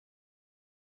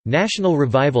National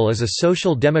Revival is a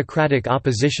social democratic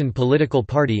opposition political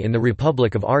party in the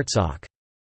Republic of Artsakh.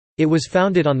 It was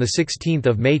founded on 16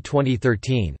 May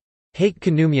 2013. Haik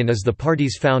Kanoumian is the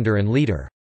party's founder and leader.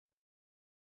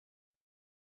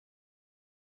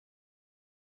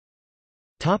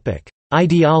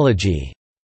 Ideology.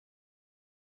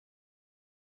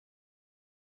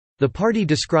 The party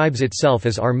describes itself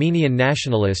as Armenian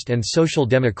Nationalist and Social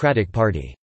Democratic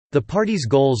Party. The party's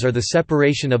goals are the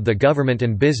separation of the government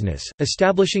and business,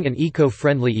 establishing an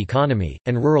eco-friendly economy,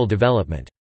 and rural development.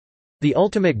 The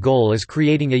ultimate goal is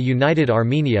creating a united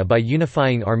Armenia by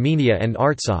unifying Armenia and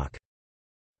Artsakh.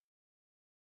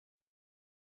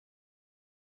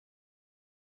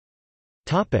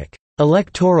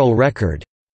 Electoral record.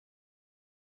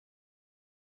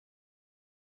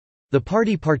 The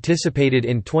party participated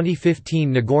in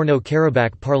 2015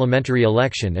 Nagorno-Karabakh parliamentary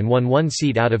election and won 1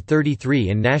 seat out of 33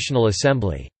 in National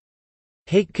Assembly.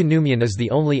 Haik Kanoumian is the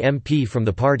only MP from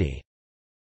the party.